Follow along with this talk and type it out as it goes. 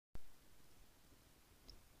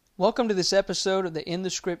Welcome to this episode of the In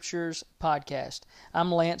the Scriptures podcast.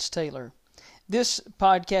 I'm Lance Taylor. This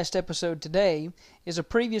podcast episode today is a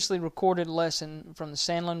previously recorded lesson from the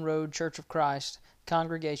Sandlin Road Church of Christ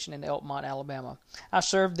congregation in Elkmont, Alabama. I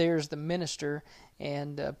serve there as the minister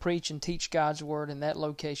and preach and teach God's Word in that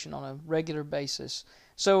location on a regular basis.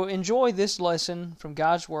 So enjoy this lesson from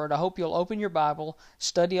God's Word. I hope you'll open your Bible,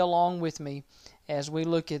 study along with me as we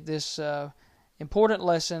look at this important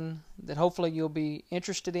lesson that hopefully you'll be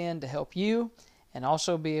interested in to help you and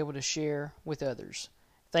also be able to share with others.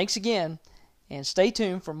 Thanks again, and stay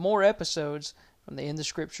tuned for more episodes from the In the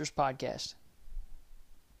Scriptures podcast.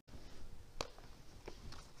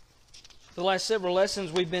 The last several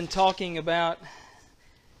lessons we've been talking about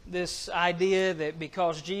this idea that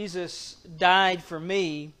because Jesus died for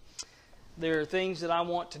me, there are things that I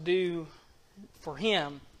want to do for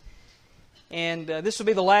Him. And this will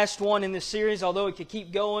be the last one in this series, although it could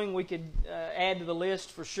keep going. We could add to the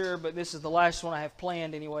list for sure, but this is the last one I have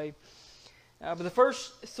planned anyway. But the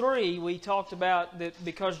first three we talked about that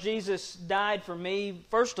because Jesus died for me,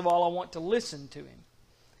 first of all, I want to listen to Him.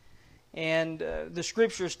 And the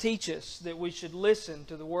Scriptures teach us that we should listen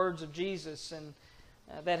to the words of Jesus, and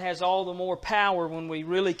that has all the more power when we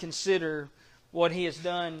really consider what He has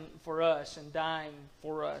done for us and dying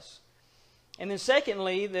for us. And then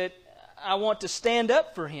secondly, that I want to stand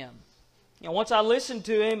up for Him. You know, once I listen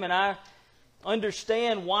to Him and I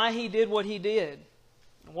understand why He did what He did,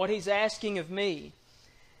 what He's asking of me,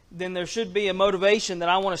 then there should be a motivation that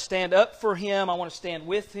I want to stand up for Him, I want to stand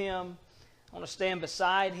with Him, I want to stand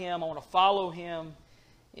beside Him, I want to follow Him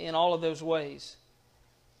in all of those ways.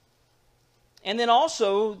 And then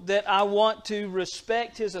also that I want to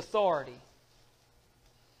respect His authority.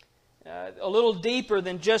 A little deeper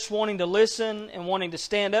than just wanting to listen and wanting to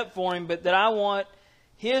stand up for Him, but that I want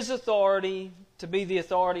His authority to be the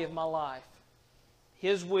authority of my life.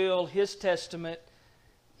 His will, His testament,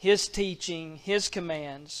 His teaching, His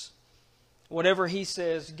commands. Whatever He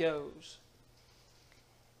says goes.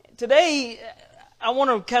 Today, I want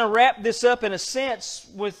to kind of wrap this up in a sense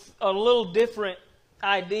with a little different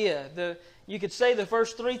idea. You could say the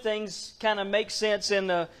first three things kind of make sense in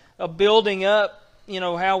a building up,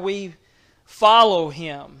 how we follow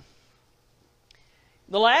Him.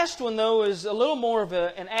 The last one, though, is a little more of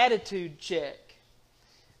an attitude check.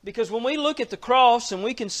 Because when we look at the cross and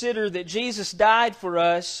we consider that Jesus died for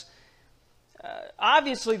us,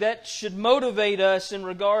 obviously that should motivate us in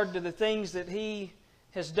regard to the things that He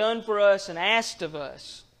has done for us and asked of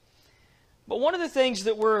us. But one of the things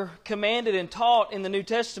that we're commanded and taught in the New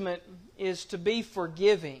Testament is to be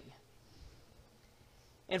forgiving.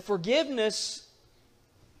 And forgiveness,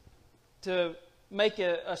 to make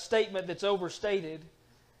a statement that's overstated,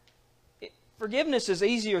 forgiveness is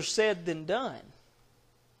easier said than done.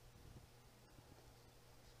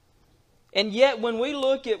 And yet when we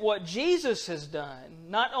look at what Jesus has done,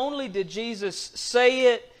 not only did Jesus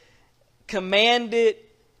say it, command it,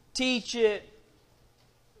 teach it,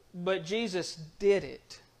 but Jesus did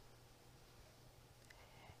it.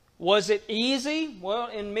 Was it easy? Well,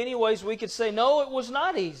 in many ways we could say, no, it was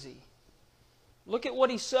not easy. Look at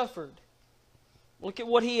what He suffered. Look at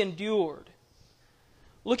what He endured.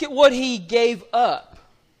 Look at what He gave up.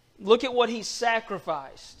 Look at what He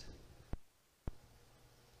sacrificed.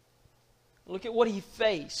 Look at what He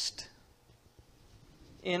faced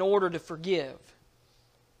in order to forgive.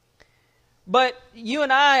 But you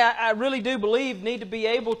and I really do believe, need to be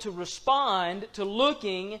able to respond to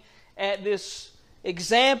looking at this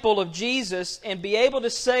example of Jesus and be able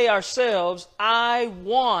to say ourselves, I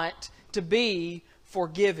want to be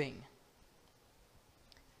forgiving.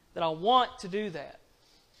 That I want to do that.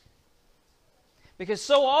 Because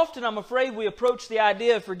so often I'm afraid we approach the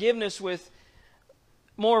idea of forgiveness with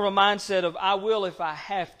more of a mindset of I will if I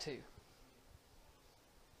have to.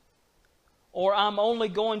 Or I'm only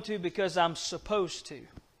going to because I'm supposed to.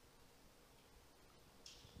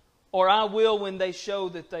 Or I will when they show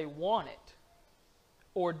that they want it,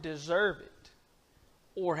 or deserve it,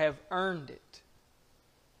 or have earned it.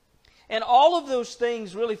 And all of those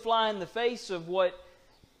things really fly in the face of what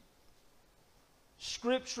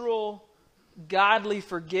scriptural, godly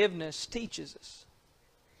forgiveness teaches us.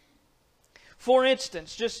 For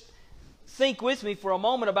instance, just think with me for a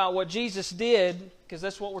moment about what Jesus did, because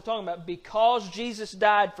that's what we're talking about. Because Jesus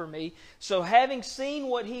died for me, so having seen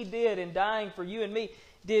what He did in dying for you and me,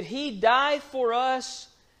 did He die for us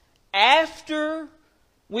after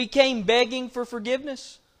we came begging for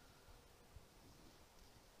forgiveness?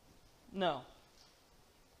 No.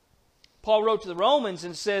 Paul wrote to the Romans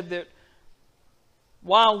and said that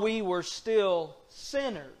while we were still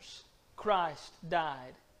sinners, Christ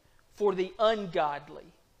died for the ungodly.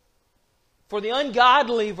 For the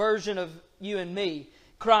ungodly version of you and me,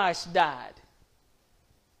 Christ died.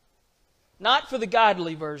 Not for the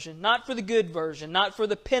godly version, not for the good version, not for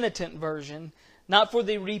the penitent version, not for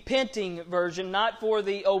the repenting version, not for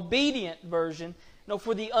the obedient version. No,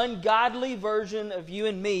 for the ungodly version of you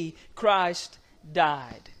and me, Christ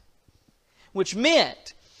died. Which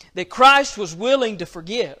meant that Christ was willing to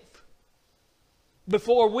forgive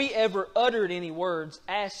before we ever uttered any words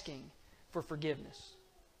asking for forgiveness.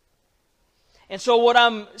 And so what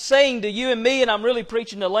I'm saying to you and me, and I'm really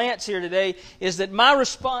preaching to Lance here today, is that my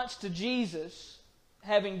response to Jesus,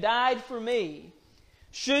 having died for me,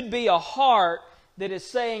 should be a heart that is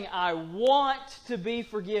saying, I want to be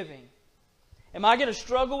forgiving. Am I going to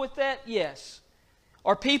struggle with that? Yes.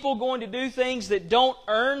 Are people going to do things that don't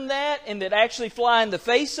earn that and that actually fly in the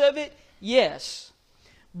face of it? Yes.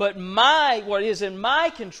 But what is in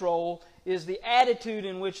my control is the attitude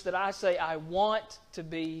in which that I say, I want to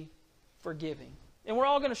be forgiving. And we're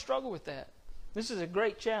all going to struggle with that. This is a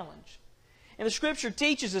great challenge. And the Scripture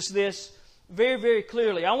teaches us this very, very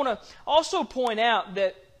clearly. I want to also point out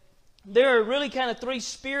that there are really kind of three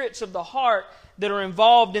spirits of the heart that are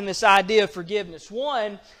involved in this idea of forgiveness.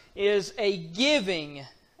 One is a giving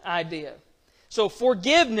idea. So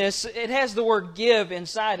forgiveness, it has the word give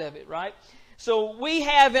inside of it, right? So we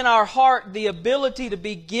have in our heart the ability to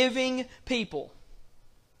be giving people,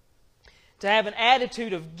 to have an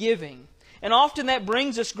attitude of giving. And often that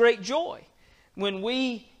brings us great joy when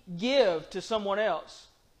we give to someone else.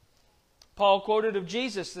 Paul quoted of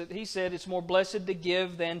Jesus that he said it's more blessed to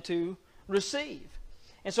give than to receive.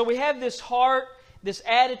 And so we have this heart, this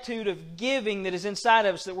attitude of giving that is inside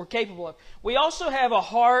of us that we're capable of. We also have a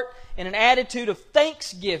heart and an attitude of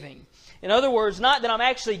thanksgiving. In other words, not that I'm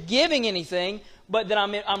actually giving anything, but that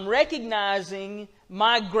I'm recognizing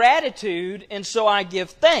my gratitude, and so I give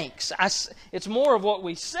thanks. It's more of what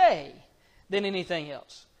we say than anything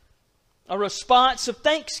else. A response of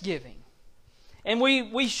thanksgiving. And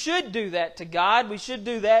we should do that to God. We should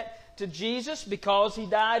do that to Jesus because He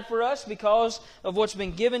died for us, because of what's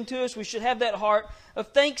been given to us. We should have that heart of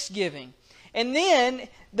thanksgiving. And then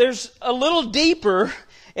there's a little deeper,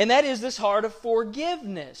 and that is this heart of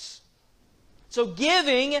forgiveness. So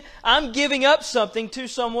giving, I'm giving up something to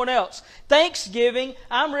someone else. Thanksgiving,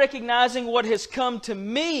 I'm recognizing what has come to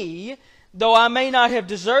me, though I may not have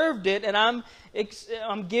deserved it, and I'm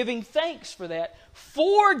giving thanks for that.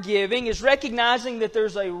 Forgiving is recognizing that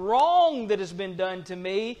there's a wrong that has been done to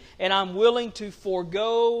me, and I'm willing to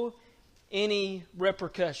forego any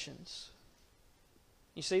repercussions.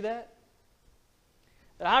 You see that?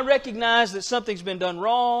 That I recognize that something's been done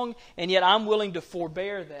wrong, and yet I'm willing to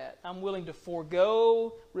forbear that. I'm willing to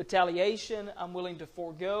forego retaliation. I'm willing to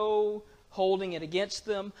forego holding it against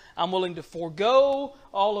them. I'm willing to forego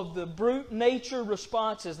all of the brute nature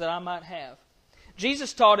responses that I might have.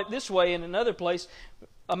 Jesus taught it this way in another place.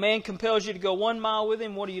 A man compels you to go 1 mile with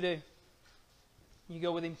him. What do? You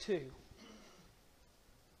go with him 2.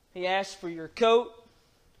 He asks for your coat.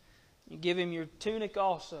 You give him your tunic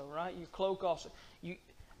also, right? Your cloak also.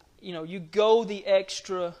 You go the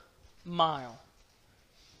extra mile.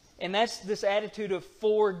 And that's this attitude of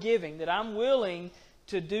forgiving, that I'm willing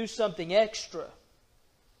to do something extra.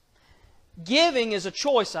 Giving is a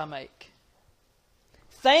choice I make.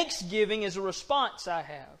 Thanksgiving is a response I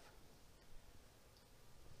have.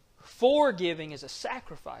 Forgiving is a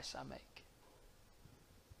sacrifice I make.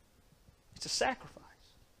 It's a sacrifice.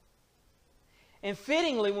 And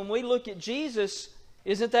fittingly, when we look at Jesus,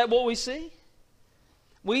 isn't that what we see?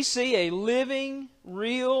 We see a living,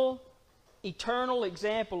 real, eternal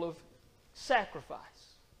example of sacrifice.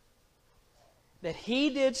 That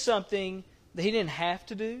He did something that He didn't have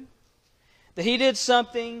to do. That He did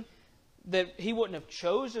something that He wouldn't have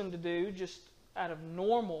chosen to do just out of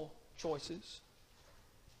normal choices.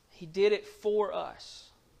 He did it for us.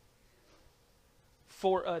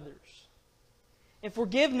 For others. And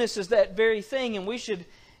forgiveness is that very thing, and we should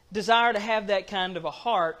desire to have that kind of a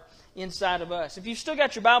heart inside of us. If you've still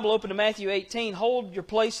got your Bible open to Matthew 18, hold your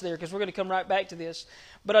place there because we're going to come right back to this.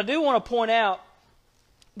 But I do want to point out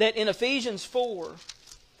that in Ephesians 4,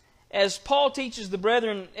 as Paul teaches the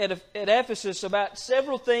brethren at Ephesus about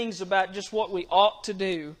several things about just what we ought to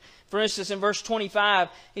do. For instance, in verse 25,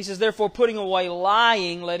 he says, "Therefore, putting away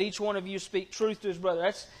lying, let each one of you speak truth to his brother."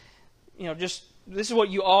 That's, this is what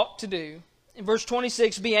you ought to do. In verse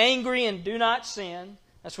 26, "Be angry and do not sin."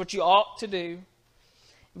 That's what you ought to do.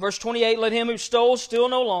 In verse 28, "Let him who stole steal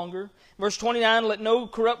no longer." In verse 29, "Let no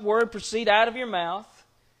corrupt word proceed out of your mouth."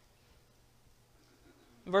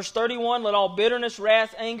 In verse 31, "Let all bitterness,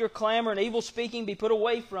 wrath, anger, clamor, and evil speaking be put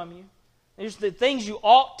away from you." These are the things you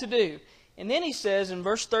ought to do. And then he says in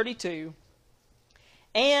verse 32,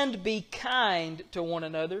 And be kind to one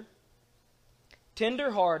another,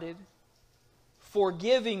 tender-hearted,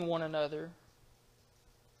 forgiving one another,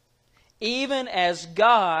 even as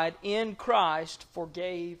God in Christ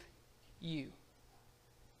forgave you.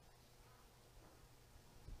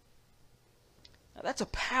 Now that's a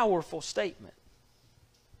powerful statement.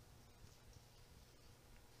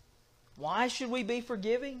 Why should we be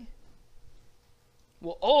forgiving?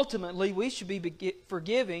 Well, ultimately, we should be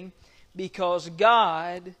forgiving because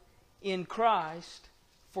God in Christ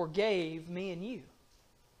forgave me and you.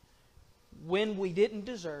 When we didn't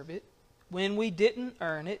deserve it, when we didn't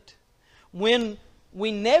earn it, when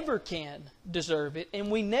we never can deserve it, and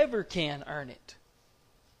we never can earn it.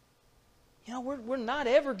 You know, we're not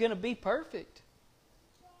ever going to be perfect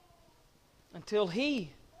until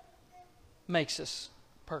He makes us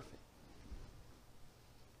perfect.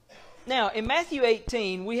 Now, in Matthew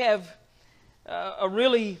 18, we have a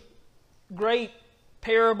really great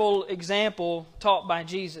parable example taught by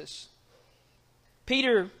Jesus.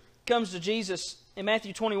 Peter comes to Jesus in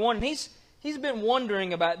Matthew 21, and he's been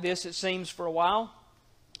wondering about this, it seems, for a while.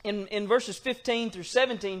 In verses 15 through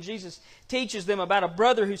 17, Jesus teaches them about a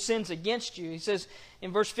brother who sins against you. He says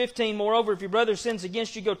in verse 15, "Moreover, if your brother sins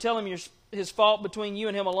against you, go tell him his fault between you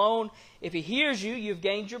and him alone. If he hears you, you've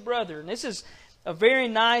gained your brother." And this is a very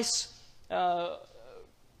nice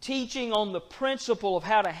teaching on the principle of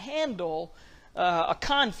how to handle a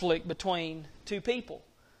conflict between two people.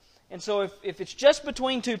 And so if it's just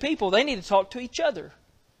between two people, they need to talk to each other.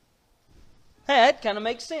 Hey, that kind of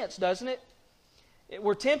makes sense, doesn't it?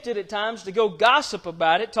 We're tempted at times to go gossip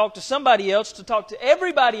about it, talk to somebody else, to talk to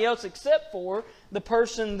everybody else except for the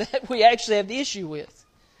person that we actually have the issue with.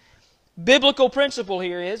 Biblical principle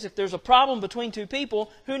here is, if there's a problem between two people,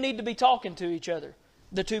 who need to be talking to each other?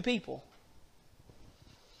 The two people.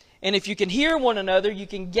 And if you can hear one another, you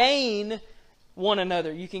can gain one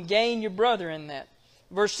another. You can gain your brother in that.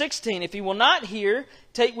 Verse 16, "If he will not hear,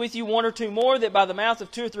 take with you one or two more, that by the mouth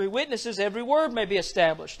of two or three witnesses every word may be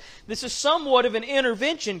established." This is somewhat of an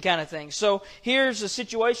intervention kind of thing. So here's a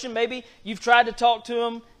situation. Maybe you've tried to talk to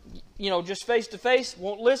him, just face to face,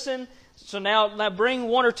 won't listen. So now bring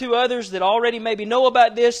one or two others that already maybe know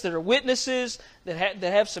about this, that are witnesses, that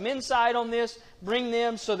have some insight on this. Bring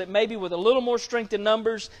them so that maybe with a little more strength in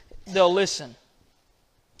numbers, they'll listen.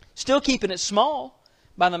 Still keeping it small,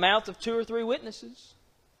 by the mouth of two or three witnesses.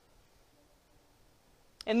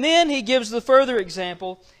 And then he gives the further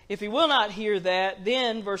example. If he will not hear that,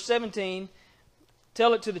 then, verse 17,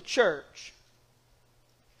 tell it to the church.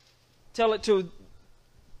 Tell it to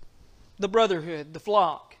the brotherhood, the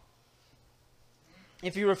flock.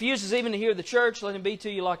 If he refuses even to hear the church, let him be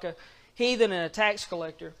to you like a heathen and a tax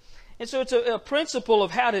collector. And so it's a principle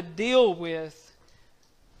of how to deal with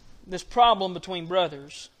this problem between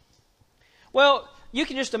brothers. Well, you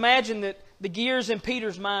can just imagine that the gears in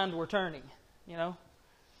Peter's mind were turning,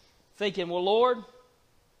 thinking, well, Lord,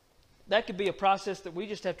 that could be a process that we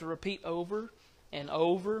just have to repeat over and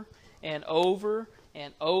over and over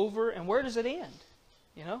and over. And where does it end?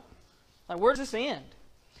 Where does this end?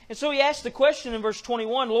 And so he asked the question in verse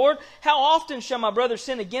 21, "Lord, how often shall my brother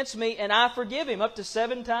sin against me and I forgive him? Up to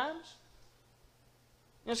 7 times?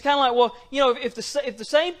 And it's kind of like, well, if the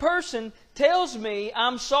same person tells me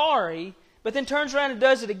I'm sorry, but then turns around and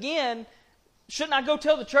does it again, shouldn't I go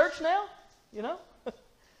tell the church now?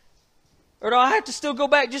 Or do I have to still go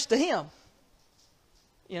back just to him?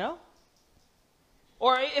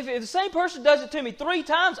 Or if the same person does it to me 3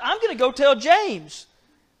 times, I'm going to go tell James.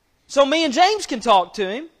 So me and James can talk to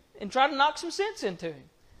him and try to knock some sense into him.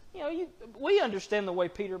 We understand the way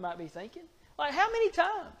Peter might be thinking. Like, how many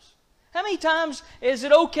times? How many times is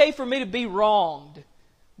it okay for me to be wronged?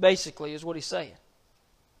 Basically, is what he's saying.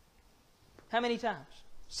 How many times?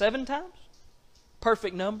 7 times?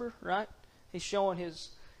 Perfect number, right? He's showing his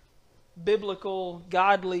biblical,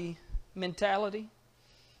 godly mentality.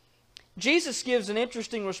 Jesus gives an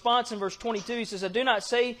interesting response in verse 22. He says, "I do not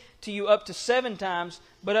say to you up to 7 times,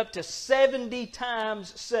 but up to 70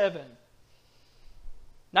 times 7.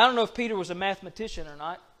 Now, I don't know if Peter was a mathematician or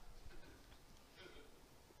not,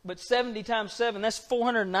 but 70 times 7, that's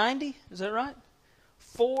 490. Is that right?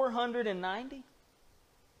 490?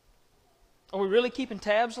 Are we really keeping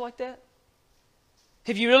tabs like that?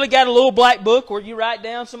 Have you really got a little black book where you write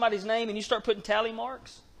down somebody's name and you start putting tally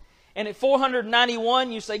marks? And at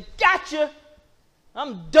 491, you say, "Gotcha!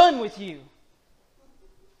 I'm done with you."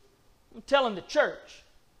 I'm telling the church.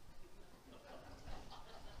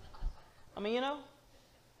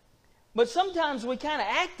 But sometimes we kind of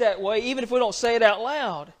act that way, even if we don't say it out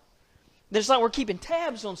loud. It's like we're keeping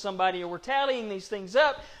tabs on somebody, or we're tallying these things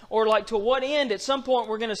up, or like to what end at some point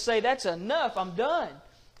we're going to say, that's enough, I'm done.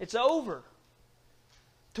 It's over.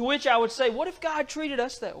 To which I would say, what if God treated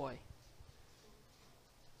us that way?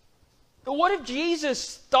 What if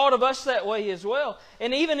Jesus thought of us that way as well?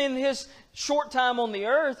 And even in His short time on the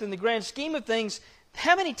earth, in the grand scheme of things,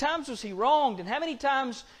 how many times was He wronged? And how many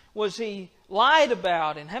times was He lied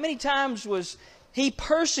about? And how many times was He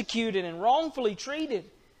persecuted and wrongfully treated?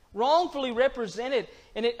 Wrongfully represented?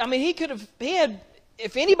 And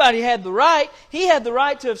if anybody had the right, He had the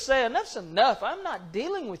right to have said, enough's enough. I'm not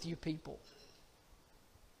dealing with you people.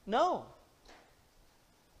 No.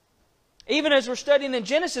 Even as we're studying in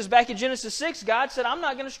Genesis, back in Genesis 6, God said, I'm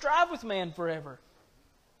not going to strive with man forever.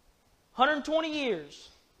 120 years.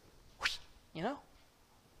 You know?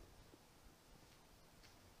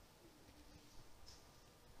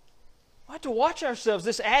 We have to watch ourselves.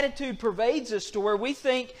 This attitude pervades us to where we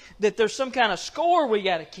think that there's some kind of score we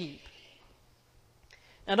got to keep.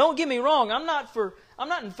 Now, don't get me wrong. I'm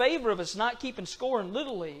not in favor of us not keeping score in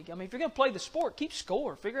Little League. I mean, if you're going to play the sport, keep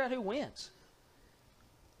score. Figure out who wins.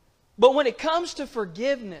 But when it comes to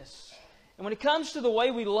forgiveness, and when it comes to the way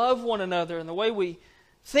we love one another, and the way we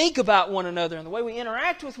think about one another, and the way we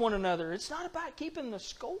interact with one another, it's not about keeping the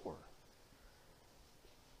score.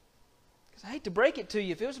 Because I hate to break it to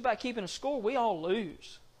you, if it was about keeping a score, we all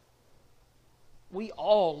lose. We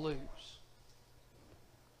all lose.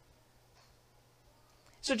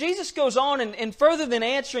 So Jesus goes on, and further than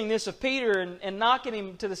answering this of Peter and knocking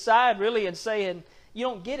him to the side really and saying, you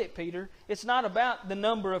don't get it, Peter. It's not about the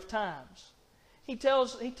number of times. He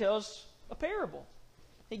tells a parable.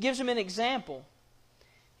 He gives him an example.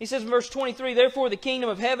 He says in verse 23, therefore the kingdom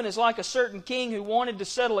of heaven is like a certain king who wanted to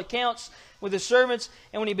settle accounts with his servants.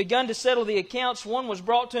 And when he begun to settle the accounts, one was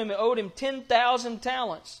brought to him who owed him 10,000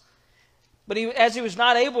 talents. But as he was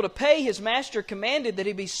not able to pay, his master commanded that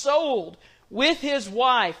he be sold with his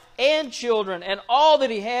wife and children and all that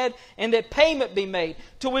he had, and that payment be made.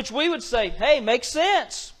 To which we would say, hey, makes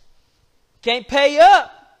sense. Can't pay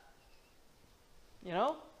up. You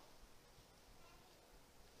know?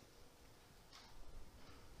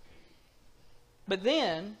 But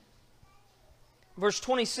then, verse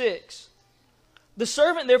 26, the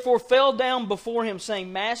servant therefore fell down before him,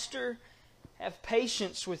 saying, Master, have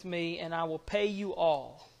patience with me, and I will pay you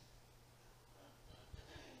all.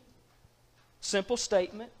 Simple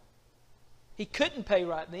statement. He couldn't pay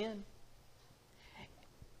right then.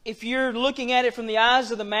 If you're looking at it from the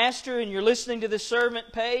eyes of the master and you're listening to this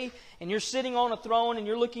servant pay, and you're sitting on a throne and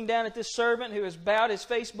you're looking down at this servant who has bowed his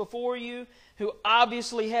face before you, who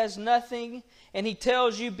obviously has nothing, and he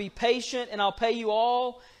tells you, be patient and I'll pay you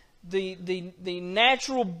all, the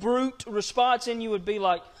natural brute response in you would be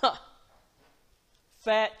like, huh,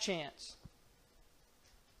 fat chance.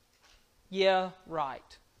 Yeah, right.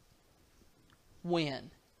 When?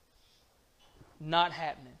 Not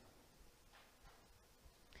happening.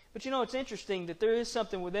 But you know, it's interesting that there is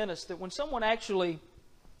something within us that when someone actually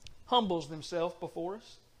humbles themselves before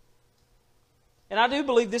us, and I do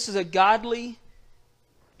believe this is a godly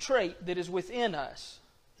trait that is within us.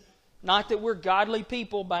 Not that we're godly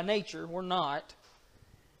people by nature, we're not.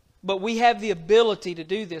 But we have the ability to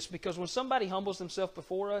do this because when somebody humbles themselves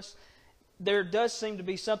before us, there does seem to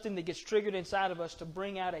be something that gets triggered inside of us to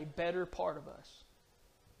bring out a better part of us.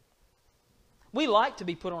 We like to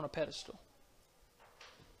be put on a pedestal.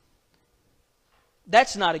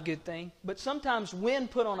 That's not a good thing. But sometimes when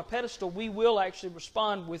put on a pedestal, we will actually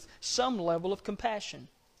respond with some level of compassion.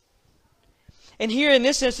 And here in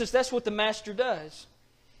this instance, that's what the master does.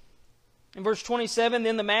 In verse 27,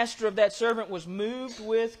 then the master of that servant was moved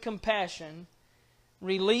with compassion,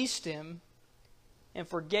 released him, and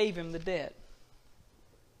forgave him the debt.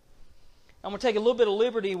 I'm going to take a little bit of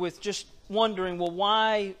liberty with just wondering, well,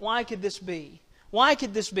 why could this be? Why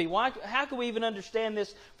could this be? How could we even understand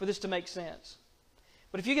this for this to make sense?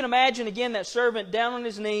 But if you can imagine, again, that servant down on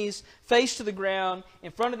his knees, face to the ground,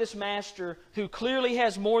 in front of this master who clearly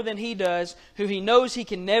has more than he does, who he knows he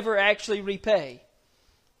can never actually repay.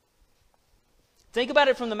 Think about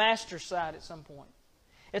it from the master's side at some point.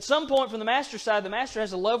 At some point from the master's side, the master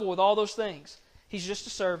has a level with all those things. He's just a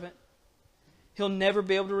servant. He'll never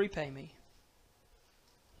be able to repay me.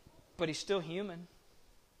 But he's still human.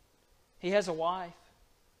 He has a wife.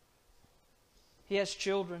 He has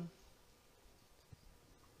children.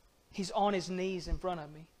 He's on his knees in front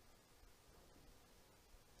of me.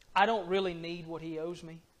 I don't really need what he owes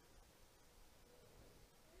me.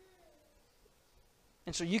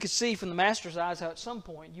 And so you could see from the master's eyes how at some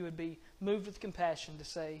point you would be moved with compassion to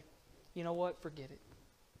say, you know what, forget it.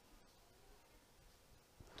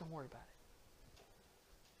 Don't worry about it.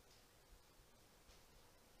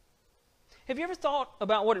 Have you ever thought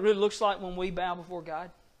about what it really looks like when we bow before God?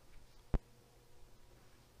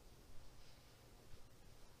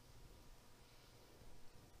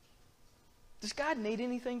 Does God need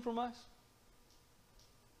anything from us?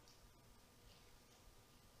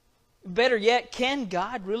 Better yet, can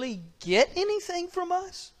God really get anything from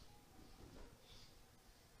us?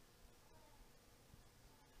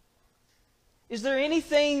 Is there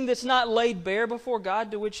anything that's not laid bare before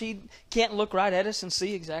God to which He can't look right at us and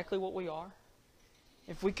see exactly what we are?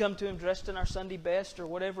 If we come to Him dressed in our Sunday best or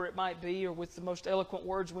whatever it might be, or with the most eloquent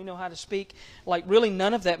words we know how to speak, like really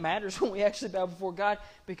none of that matters when we actually bow before God,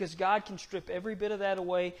 because God can strip every bit of that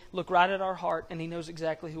away, look right at our heart, and He knows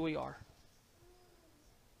exactly who we are.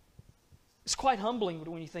 It's quite humbling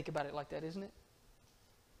when you think about it like that, isn't it?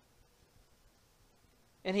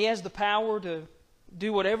 And He has the power to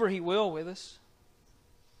do whatever He will with us.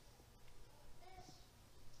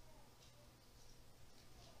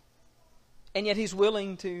 And yet He's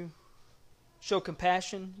willing to show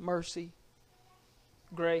compassion, mercy,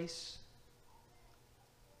 grace,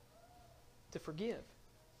 to forgive.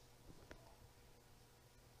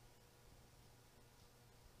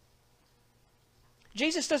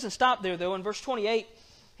 Jesus doesn't stop there, though. In verse 28,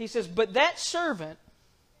 He says, but that servant,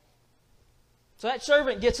 so that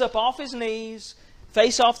servant gets up off his knees,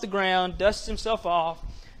 face off the ground, dusts himself off,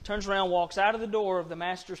 turns around, walks out of the door of the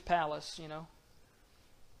master's palace,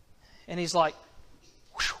 and he's like,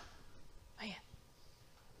 whew, man,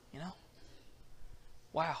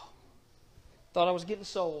 wow, thought I was getting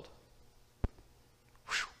sold.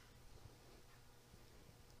 Whew.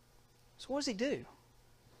 So what does he do?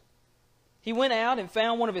 He went out and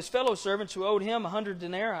found one of his fellow servants who owed him 100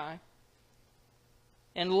 denarii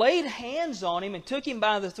and laid hands on him and took him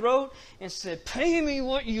by the throat and said, pay me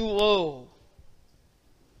what you owe.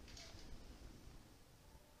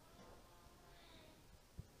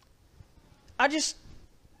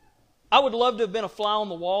 I would love to have been a fly on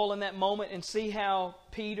the wall in that moment and see how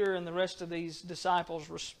Peter and the rest of these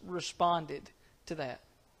disciples responded to that.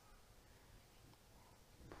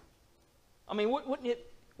 I mean, wouldn't it?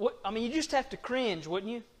 You just have to cringe,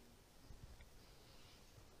 wouldn't you?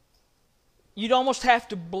 You'd almost have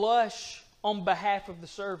to blush on behalf of the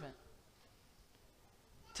servant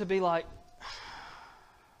to be like,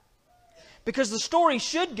 because the story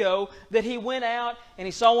should go that he went out and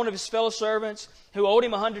he saw one of his fellow servants who owed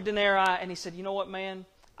him 100 denarii, and he said, you know what, man?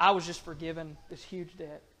 I was just forgiven this huge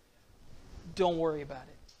debt. Don't worry about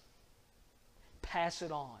it. Pass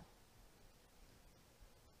it on.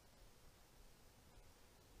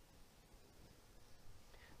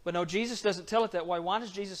 But no, Jesus doesn't tell it that way. Why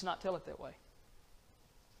does Jesus not tell it that way?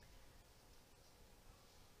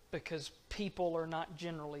 Because people are not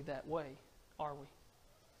generally that way, are we?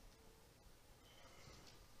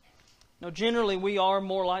 No, generally we are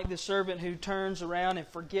more like the servant who turns around and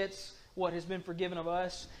forgets what has been forgiven of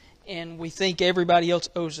us, and we think everybody else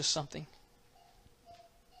owes us something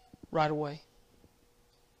right away.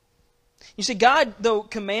 You see, God, though,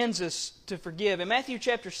 commands us to forgive. In Matthew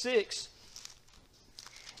chapter 6,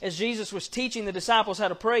 as Jesus was teaching the disciples how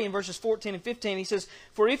to pray in verses 14 and 15, He says,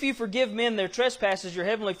 for if you forgive men their trespasses, your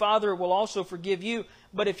heavenly Father will also forgive you.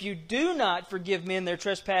 But if you do not forgive men their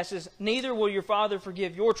trespasses, neither will your Father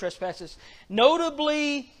forgive your trespasses.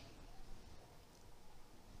 Notably,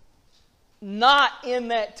 not in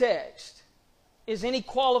that text is any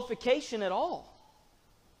qualification at all.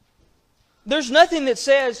 There's nothing that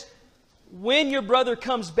says, when your brother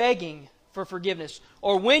comes begging for forgiveness,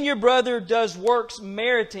 or when your brother does works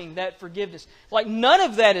meriting that forgiveness. Like, none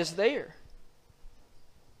of that is there.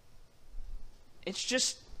 It's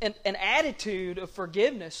just an attitude of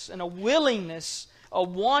forgiveness and a willingness, a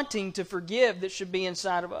wanting to forgive that should be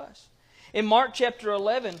inside of us. In Mark chapter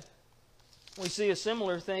 11, we see a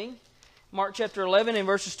similar thing. Mark chapter 11 in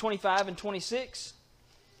verses 25 and 26.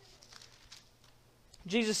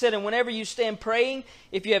 Jesus said, and whenever you stand praying,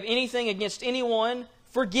 if you have anything against anyone,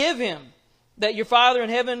 forgive him, that your Father in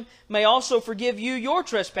heaven may also forgive you your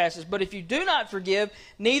trespasses. But if you do not forgive,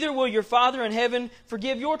 neither will your Father in heaven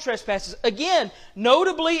forgive your trespasses. Again,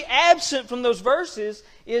 notably absent from those verses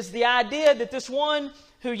is the idea that this one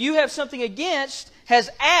who you have something against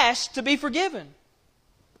has asked to be forgiven.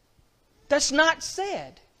 That's not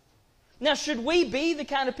said. Now, should we be the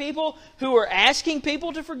kind of people who are asking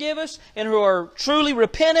people to forgive us and who are truly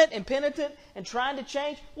repentant and penitent and trying to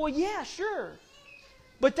change? Well, yeah, sure.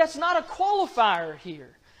 But that's not a qualifier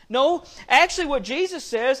here. No, actually what Jesus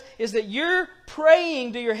says is that you're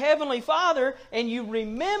praying to your Heavenly Father and you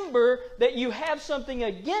remember that you have something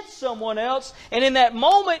against someone else, and in that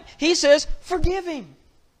moment He says, forgive him.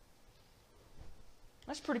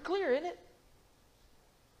 That's pretty clear, isn't it?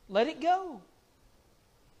 Let it go.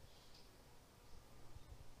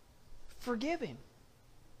 Forgive him.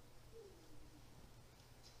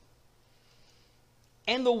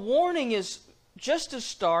 And the warning is just as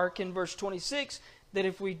stark in verse 26 that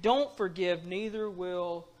if we don't forgive, neither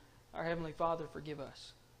will our Heavenly Father forgive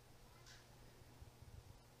us.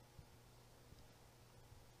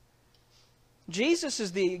 Jesus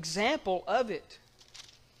is the example of it.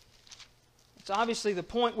 It's obviously the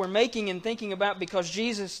point we're making and thinking about because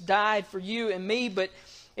Jesus died for you and me. But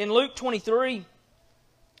in Luke 23,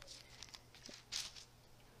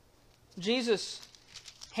 Jesus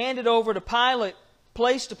handed over to Pilate,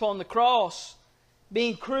 placed upon the cross,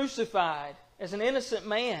 being crucified as an innocent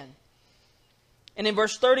man. And in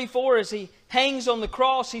verse 34, as he hangs on the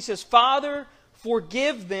cross, he says, "Father,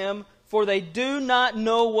 forgive them, for they do not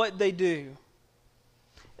know what they do."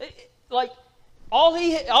 Like, all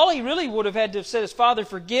he really would have had to have said is, "Father,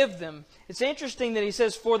 forgive them." It's interesting that he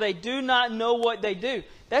says, "For they do not know what they do."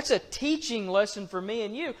 That's a teaching lesson for me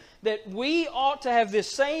and you, that we ought to have this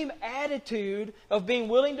same attitude of being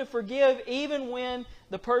willing to forgive even when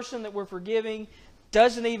the person that we're forgiving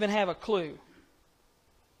doesn't even have a clue.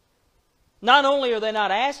 Not only are they not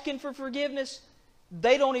asking for forgiveness,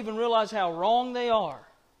 they don't even realize how wrong they are.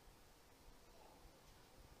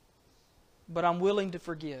 But I'm willing to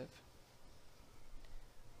forgive.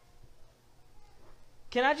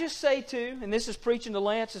 Can I just say too, and this is preaching to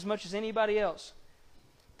Lance as much as anybody else,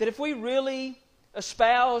 that if we really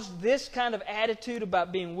espouse this kind of attitude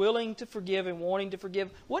about being willing to forgive and wanting to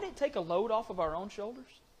forgive, wouldn't it take a load off of our own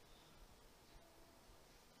shoulders?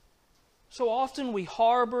 So often we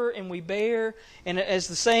harbor and we bear, and as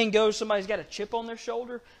the saying goes, somebody's got a chip on their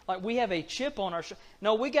shoulder. Like we have a chip on our shoulder.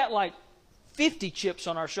 No, we got like 50 chips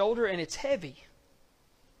on our shoulder, and it's heavy.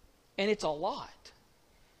 And it's a lot.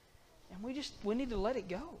 And we need to let it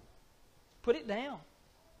go. Put it down.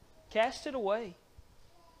 Cast it away.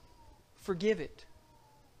 Forgive it.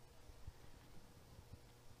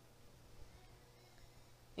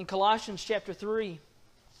 In Colossians chapter 3,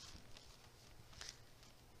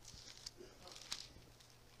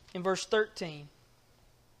 in verse 13,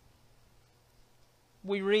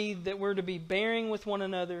 we read that we're to be bearing with one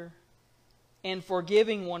another and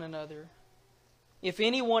forgiving one another. If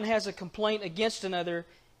anyone has a complaint against another,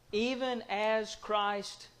 even as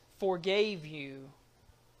Christ forgave you,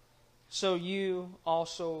 so you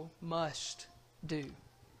also must do.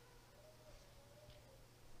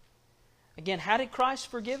 Again, how did Christ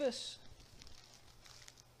forgive us?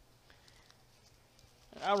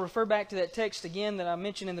 I'll refer back to that text again that I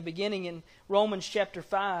mentioned in the beginning in Romans chapter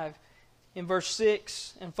 5, in verse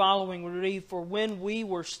 6 and following, we read, "For when we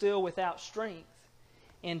were still without strength,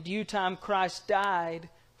 in due time Christ died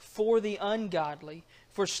for the ungodly.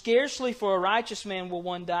 For scarcely for a righteous man will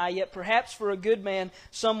one die, yet perhaps for a good man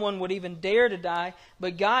someone would even dare to die.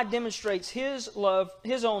 But God demonstrates His love,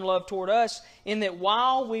 His own love toward us, in that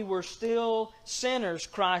while we were still sinners,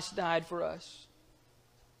 Christ died for us."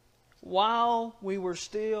 While we were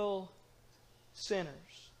still sinners.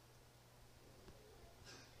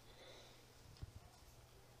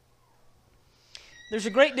 There's a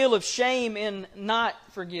great deal of shame in not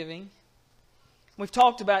forgiving. We've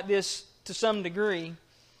talked about this to some degree.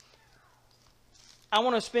 I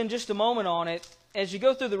want to spend just a moment on it. As you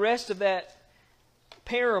go through the rest of that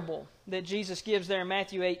parable that Jesus gives there in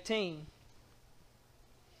Matthew 18.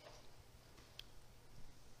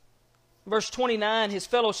 Verse 29, his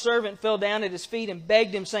fellow servant fell down at his feet and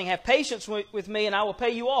begged him, saying, "Have patience with me, and I will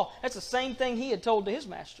pay you all." That's the same thing he had told to his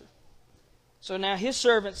master. So now his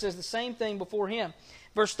servant says the same thing before him.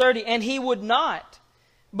 Verse 30, "And he would not,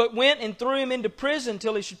 but went and threw him into prison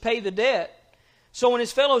till he should pay the debt. So when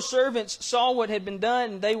his fellow servants saw what had been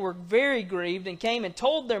done, they were very grieved, and came and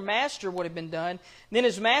told their master what had been done. Then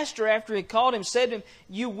his master, after he had called him, said to him,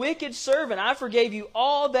 'You wicked servant, I forgave you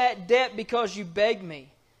all that debt because you begged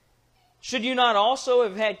me. Should you not also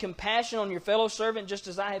have had compassion on your fellow servant just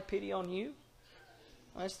as I had pity on you?'"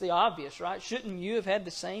 Well, that's the obvious, right? Shouldn't you have had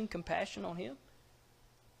the same compassion on him?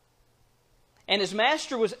 "And his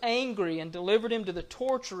master was angry and delivered him to the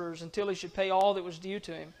torturers until he should pay all that was due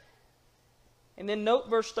to him." And then note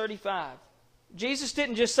verse 35. Jesus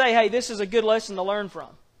didn't just say, "Hey, this is a good lesson to learn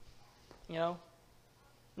from."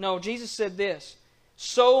 No, Jesus said this,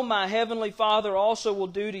 "So my heavenly Father also will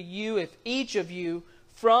do to you if each of you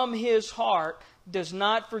from his heart does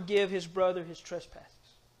not forgive his brother his trespasses."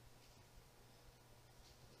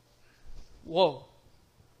 Whoa.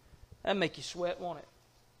 That'd make you sweat, won't it?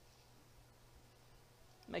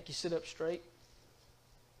 Make you sit up straight.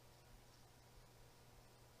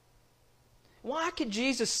 Why could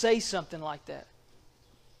Jesus say something like that?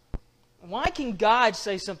 Why can God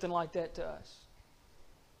say something like that to us?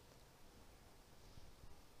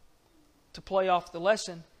 To play off the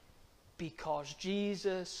lesson, because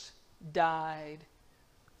Jesus died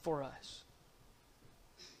for us.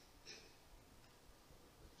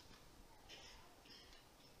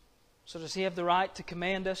 So does He have the right to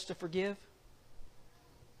command us to forgive?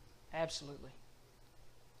 Absolutely.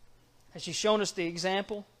 Has He shown us the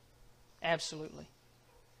example? Absolutely.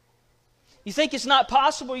 You think it's not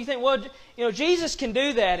possible? You think, well, Jesus can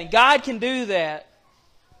do that and God can do that.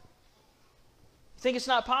 You think it's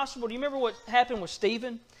not possible? Do you remember what happened with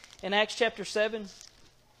Stephen in Acts chapter 7?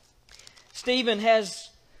 Stephen has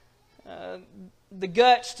the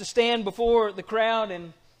guts to stand before the crowd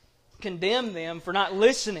and condemn them for not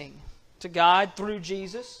listening to God through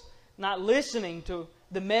Jesus, not listening to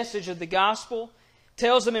the message of the gospel.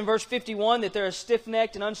 Tells them in verse 51 that they're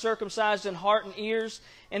stiff-necked and uncircumcised in heart and ears,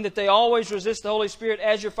 and that they always resist the Holy Spirit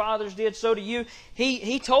as your fathers did, so do you.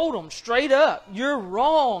 He told them straight up, you're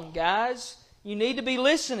wrong, guys. You need to be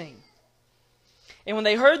listening. And when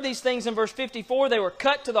they heard these things in verse 54, they were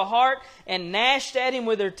cut to the heart and gnashed at him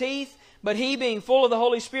with their teeth. But he, being full of the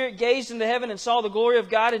Holy Spirit, gazed into heaven and saw the glory of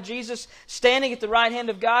God and Jesus standing at the right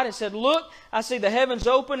hand of God, and said, Look, I see the heavens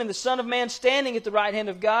open and the Son of Man standing at the right hand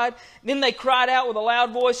of God. Then they cried out with a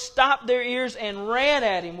loud voice, stopped their ears, and ran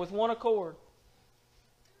at him with one accord.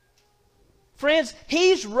 Friends,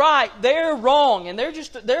 he's right, they're wrong, and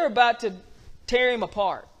they're about to tear him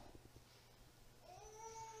apart.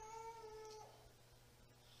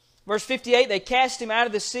 Verse 58, they cast him out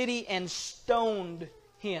of the city and stoned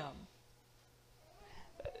him.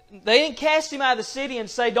 They didn't cast him out of the city and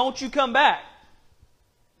say, don't you come back.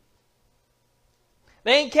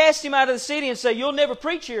 They didn't cast him out of the city and say, you'll never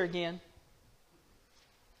preach here again.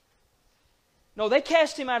 No, they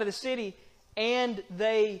cast him out of the city and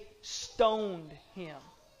they stoned him.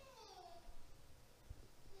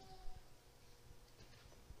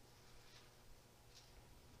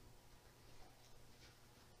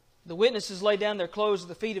 The witnesses laid down their clothes at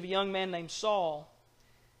the feet of a young man named Saul.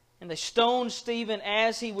 And they stoned Stephen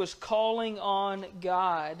as he was calling on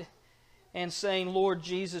God and saying, Lord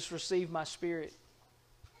Jesus, receive my spirit.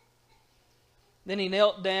 Then he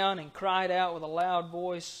knelt down and cried out with a loud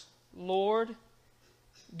voice, Lord,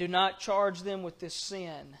 do not charge them with this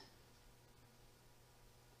sin.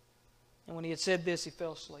 And when he had said this, he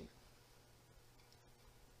fell asleep.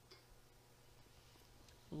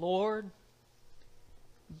 Lord,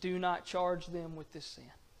 do not charge them with this sin.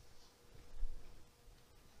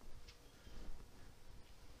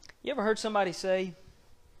 You ever heard somebody say,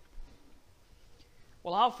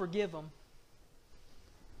 well, I'll forgive them,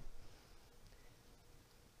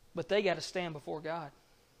 but they got to stand before God.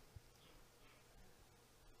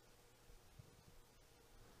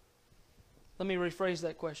 Let me rephrase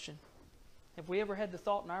that question. Have we ever had the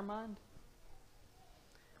thought in our mind,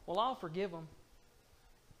 well, I'll forgive them,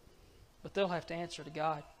 but they'll have to answer to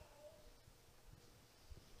God?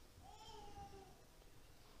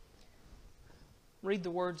 Read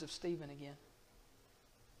the words of Stephen again.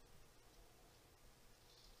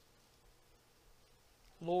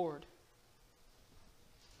 Lord,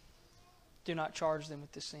 do not charge them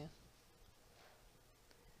with this sin.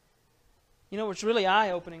 You know, it's really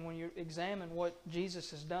eye-opening when you examine what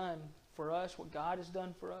Jesus has done for us, what God has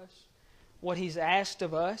done for us, what He's asked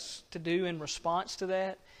of us to do in response to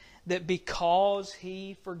that, that because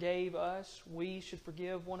He forgave us, we should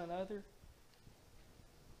forgive one another.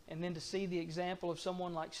 And then to see the example of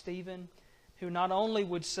someone like Stephen, who not only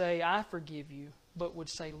would say, I forgive you, but would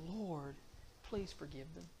say, Lord, please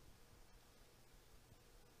forgive them.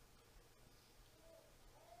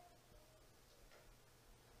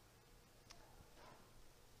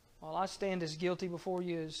 Well, I stand as guilty before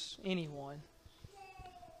you as anyone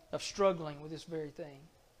of struggling with this very thing.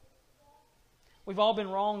 We've all been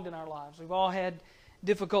wronged in our lives. We've all had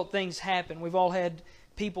difficult things happen. We've all had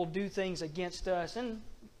people do things against us. And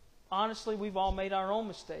honestly, we've all made our own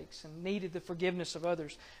mistakes and needed the forgiveness of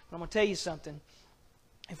others. But I'm going to tell you something.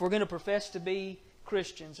 If we're going to profess to be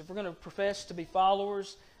Christians, if we're going to profess to be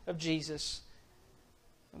followers of Jesus,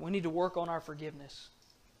 we need to work on our forgiveness.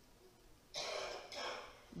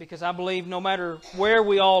 Because I believe no matter where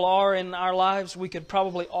we all are in our lives, we could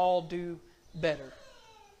probably all do better.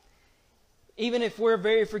 Even if we're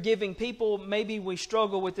very forgiving people, maybe we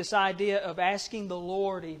struggle with this idea of asking the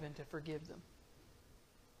Lord even to forgive them.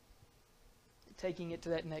 Taking it to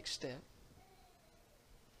that next step.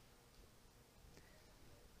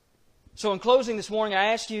 So in closing this morning, I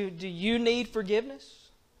ask you, do you need forgiveness?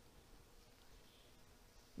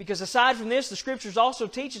 Because aside from this, the Scriptures also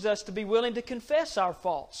teaches us to be willing to confess our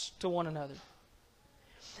faults to one another.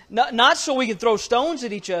 Not so we can throw stones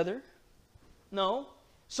at each other. No.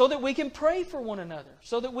 So that we can pray for one another.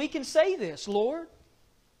 So that we can say this, Lord,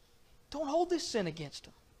 don't hold this sin against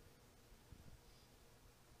them.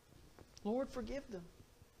 Lord, forgive them.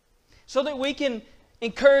 So that we can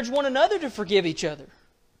encourage one another to forgive each other,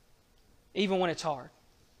 even when it's hard.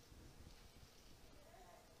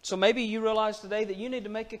 So maybe you realize today that you need to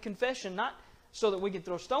make a confession, not so that we can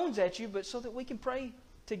throw stones at you, but so that we can pray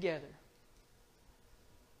together.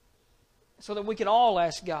 So that we can all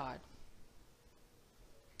ask God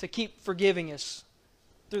to keep forgiving us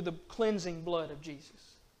through the cleansing blood of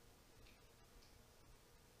Jesus.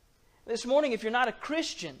 This morning, if you're not a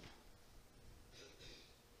Christian,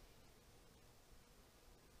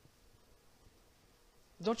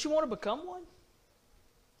 don't you want to become one?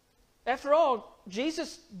 After all,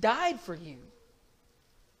 Jesus died for you.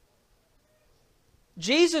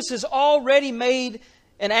 Jesus has already made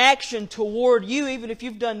an action toward you, even if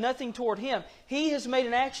you've done nothing toward Him. He has made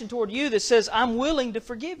an action toward you that says, I'm willing to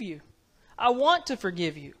forgive you. I want to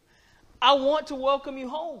forgive you. I want to welcome you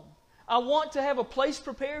home. I want to have a place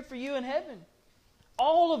prepared for you in heaven.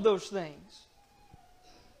 All of those things.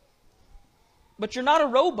 But you're not a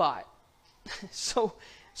robot. So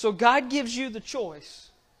God gives you the choice.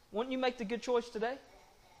 Wouldn't you make the good choice today?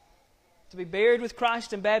 To be buried with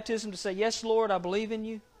Christ in baptism, to say, yes, Lord, I believe in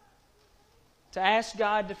you. To ask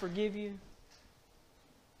God to forgive you.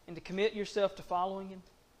 And to commit yourself to following Him.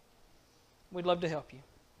 We'd love to help you.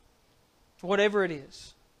 Whatever it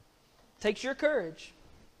is. It takes your courage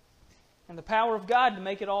and the power of God to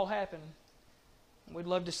make it all happen. We'd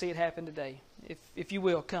love to see it happen today. If you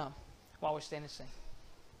will, come while we stand and sing.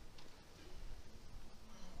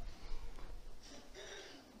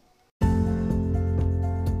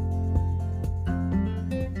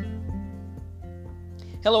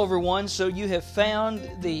 Hello everyone, so you have found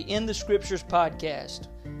the In the Scriptures podcast.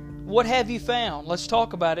 What have you found? Let's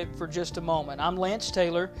talk about it for just a moment. I'm Lance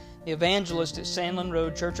Taylor, the evangelist at Sandlin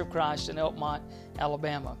Road Church of Christ in Elkmont,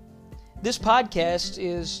 Alabama. This podcast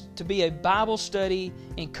is to be a Bible study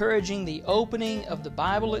encouraging the opening of the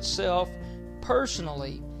Bible itself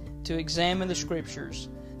personally to examine the Scriptures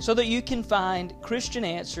so that you can find Christian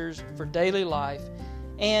answers for daily life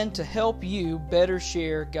and to help you better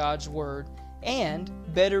share God's Word and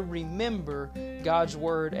better remember God's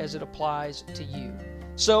Word as it applies to you.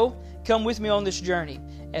 So, come with me on this journey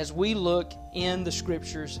as we look in the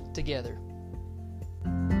Scriptures together.